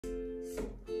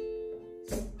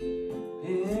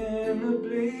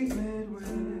bleak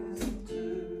midwinter,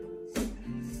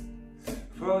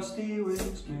 frosty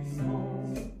winds may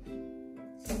moan.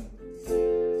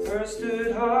 First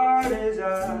stood hard as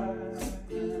iron,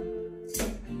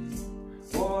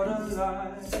 water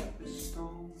like a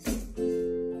stone.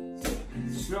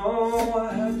 Snow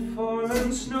had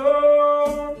fallen,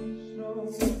 snow,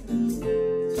 snow,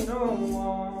 snow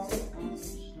on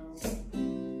snow.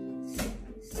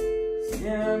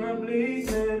 In a bleak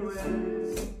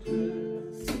midwinter,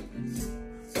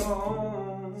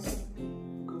 don't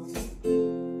go.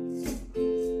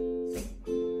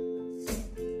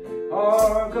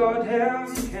 Our God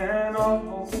heaven cannot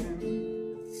hold him,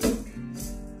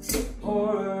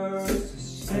 or earth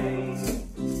sustain.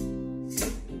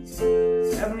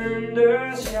 Heaven and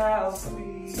earth shall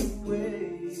flee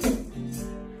away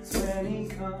when he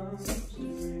comes to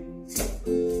reign.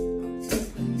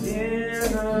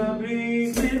 In a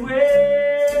bleak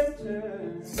midwinter,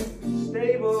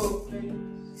 stable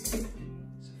place suffice.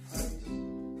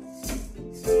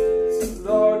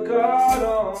 Lord God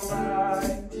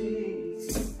Almighty,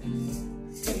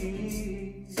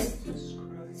 Jesus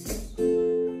Christ.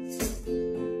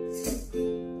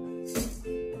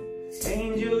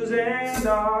 Angels and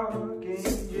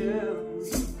archangels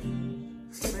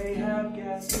may have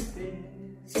gathered there,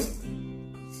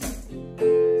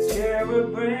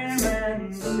 cherubim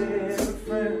and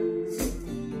seraphim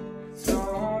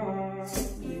don't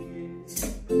forget,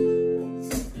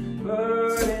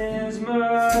 but his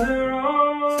mother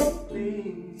only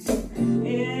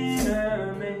in her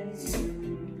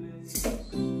maiden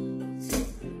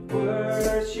bliss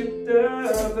worship the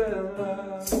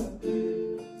beloved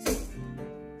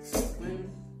with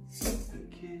a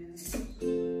kiss.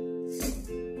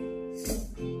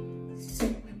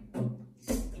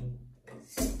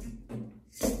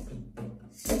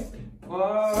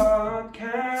 What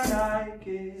can I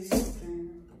give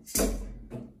him,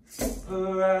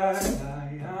 for as I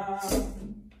am?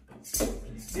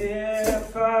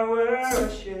 If I were a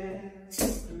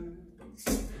shepherd,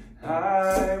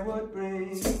 I would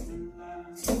bring the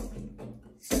lamb.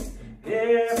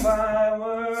 If I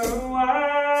were a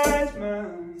wise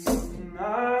man,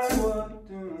 I would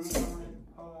do my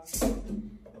part.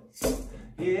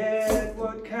 Yet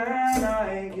what can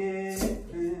I give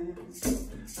him?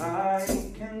 I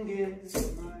can give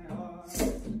my heart.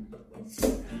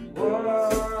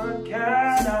 What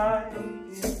can I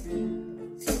give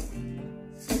him?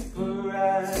 For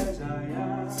as I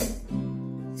am,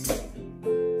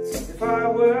 if I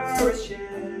were a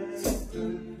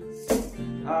shepherd,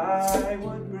 I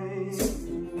would bring the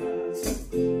lamb.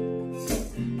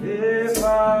 If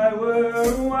I were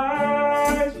a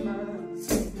wise man,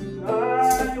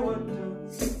 I would do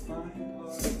my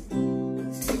part.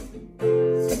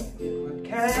 What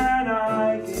can I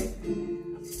give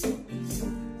him?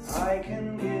 I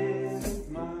can give